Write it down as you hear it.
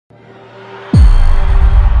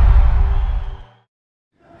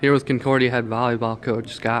Here with Concordia head volleyball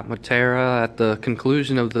coach Scott Mattera. At the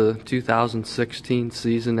conclusion of the 2016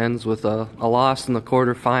 season, ends with a loss in the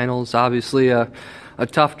quarterfinals. Obviously a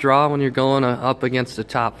tough draw when you're going up against a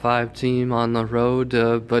top 5 team on the road,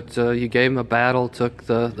 but you gave them a battle, took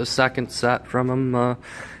the second set from them.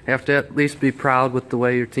 You have to at least be proud with the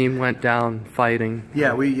way your team went down fighting.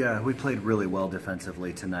 Yeah, we played really well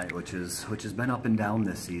defensively tonight, which has been up and down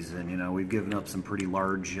this season. You know, we've given up some pretty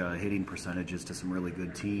large hitting percentages to some really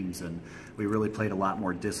good teams, and we really played a lot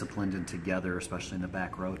more disciplined and together, especially in the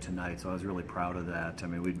back row tonight. So I was really proud of that. I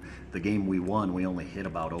mean, the game we won, we only hit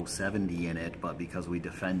about 070 in it, but because we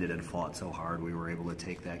defended and fought so hard, we were able to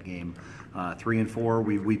take that game. 3 and 4,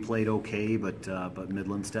 we played okay, but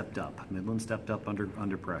Midland stepped up. Midland stepped up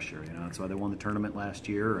under pressure. You know, that's why they won the tournament last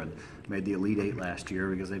year and made the Elite 8 last year,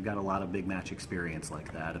 because they've got a lot of big match experience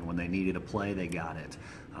like that. And when they needed a play, they got it.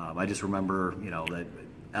 I just remember, you know, that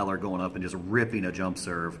Eller going up and just ripping a jump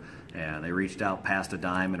serve, and they reached out past a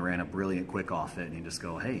dime and ran a brilliant quick off it, and you just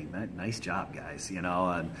go, hey, nice job, guys, you know.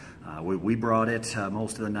 And we brought it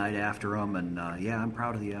most of the night after them, and yeah, I'm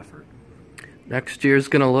proud of the effort. Next year's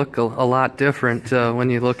going to look a lot different when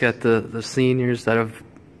you look at the seniors that have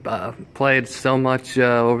played so much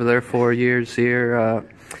over their 4 years here.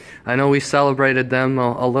 I know we celebrated them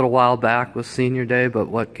a little while back with Senior Day, but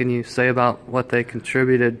what can you say about what they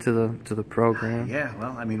contributed to the program? Yeah,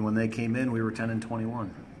 well, I mean, when they came in, we were 10 and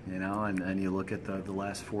 21, you know, and you look at the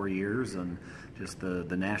last 4 years and just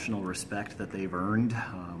the national respect that they've earned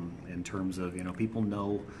in terms of, you know, people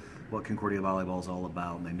know what Concordia volleyball is all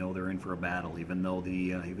about, and they know they're in for a battle. Even though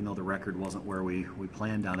the record wasn't where we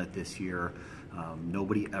planned on it this year,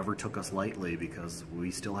 nobody ever took us lightly, because we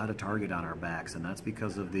still had a target on our backs, and that's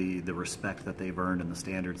because of the respect that they've earned and the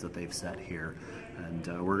standards that they've set here. And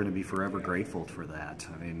we're going to be forever grateful for that.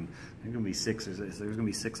 I mean, there's going to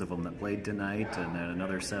be 6 of them that played tonight, and then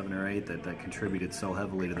another 7 or 8 that contributed so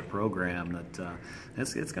heavily to the program that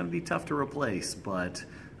it's going to be tough to replace. But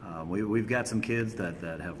we've got some kids that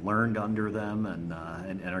have learned under them and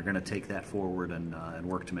are going to take that forward and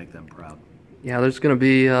work to make them proud. Yeah, there's going to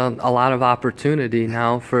be a lot of opportunity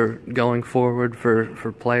now for going forward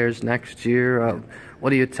for players next year.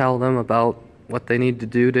 What do you tell them about what they need to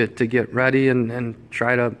do to get ready and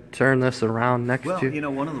try to turn this around next year? Well, you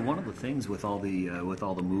know, one of the things with all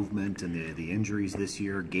the movement and the injuries this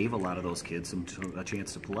year gave a lot of those kids a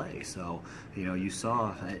chance to play. So, you know, you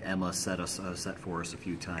saw Emma set for us a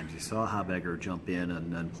few times. You saw Habegger jump in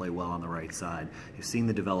and play well on the right side. You've seen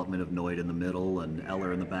the development of Noid in the middle and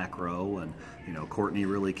Eller in the back row, and you know, Courtney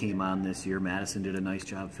really came on this year. Madison did a nice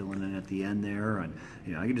job filling in at the end there, and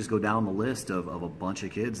you know, I can just go down the list of a bunch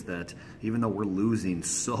of kids that, even though we're losing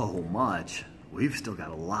so much, we've still got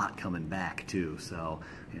a lot coming back too. So,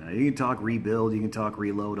 you know, you can talk rebuild, you can talk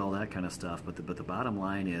reload, all that kind of stuff, but the bottom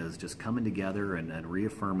line is just coming together and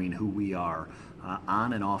reaffirming who we are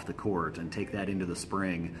on and off the court, and take that into the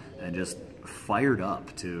spring and just fired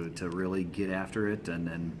up to really get after it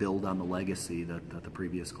and build on the legacy that the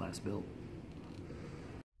previous class built.